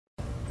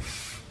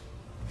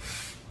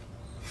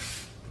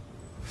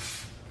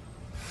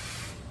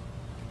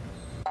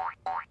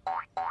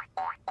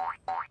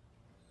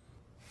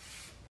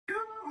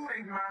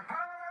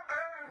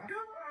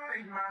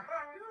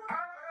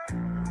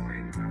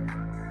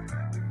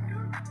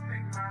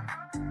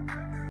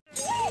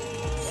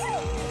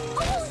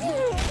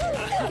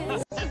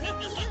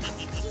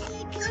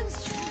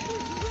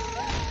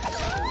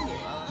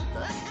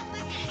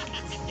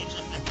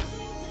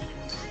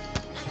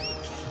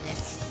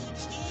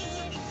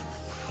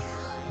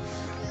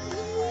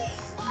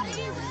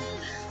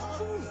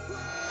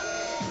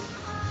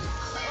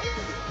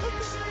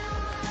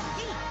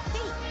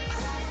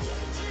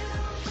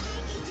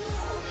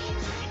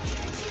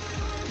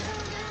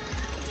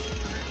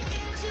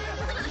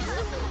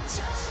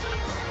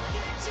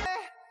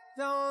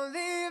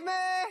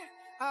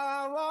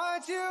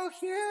you're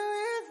here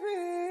with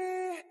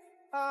me,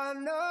 I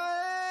know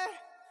that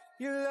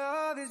your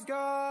love is gone.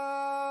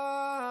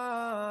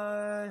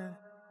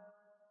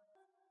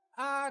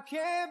 I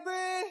can't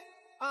breathe,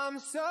 I'm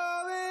so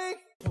weak.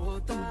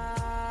 Trop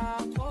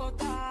tard,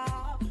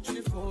 je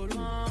suis trop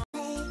loin.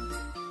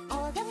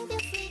 All the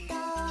beauty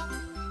girl,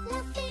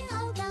 laughing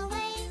all the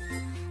way.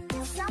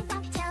 The song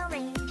of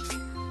terrain,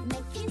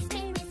 making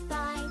spirits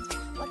bright.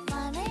 What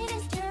fun it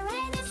is to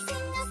ride and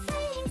sing a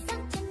sleighing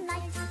song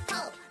tonight.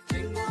 Oh,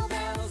 jingle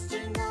bells,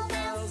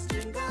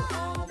 jingle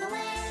all the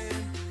way.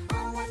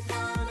 Oh, what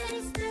fun it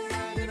is to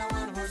ride in a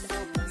one-horse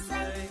open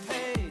sleigh.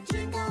 Hey,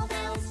 Jingle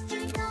bells,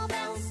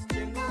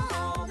 jingle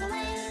all the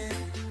way.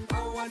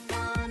 Oh, what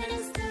fun it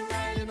is to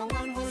ride in a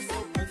one-horse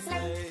open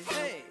sleigh.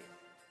 hey.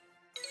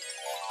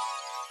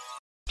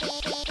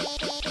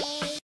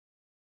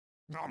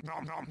 Nom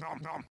nom nom nom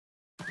nom.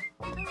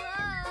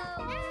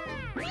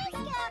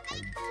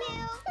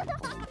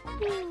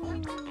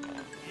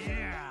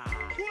 Yeah.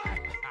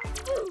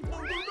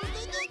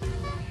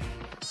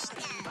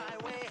 My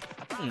way,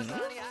 I promise,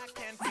 honey, I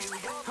can feel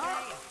your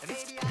pain.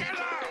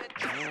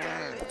 And maybe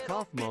I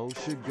Kaufmo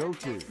should go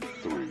to.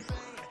 3,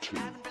 2,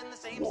 haven't been the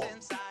same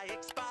since I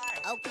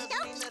expired. Okie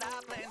Doesn't mean that I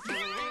plan to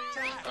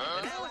retire.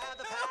 And now I have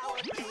the power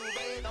to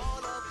bathe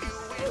all of you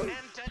in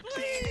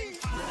entertaining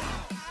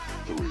fire.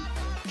 3,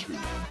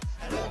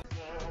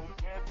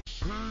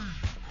 2,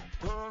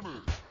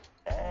 1.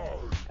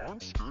 Panic! I'm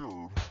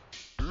scared.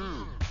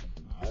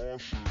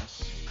 Nauseous.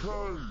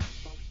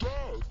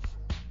 Death!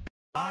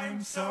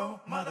 I'm so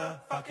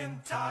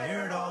motherfucking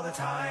tired all the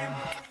time.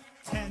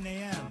 10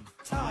 a.m.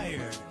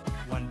 tired,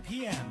 1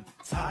 p.m.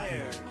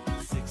 tired,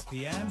 6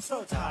 p.m.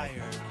 so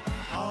tired,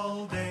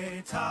 all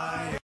day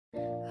tired.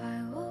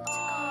 I walked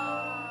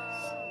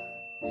across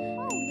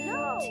an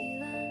empty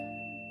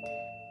land.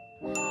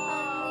 I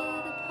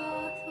knew the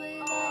pathway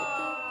like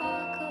the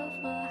back of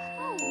my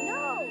hand.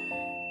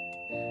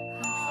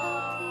 I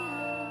felt the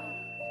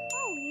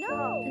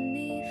earth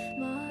beneath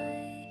my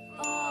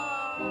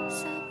feet.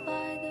 Sat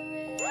by the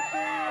river.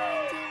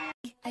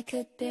 I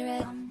could be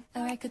red,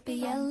 or I could be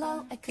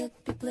yellow, I could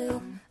be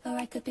blue, or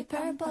I could be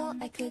purple,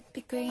 I could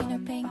be green or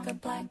pink or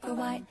black or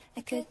white.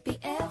 I could be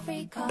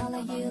every color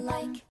you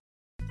like.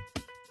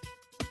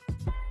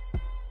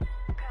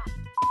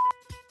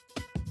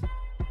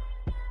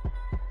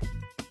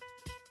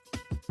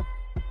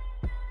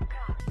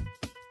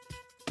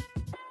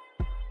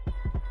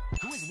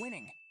 Who is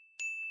winning?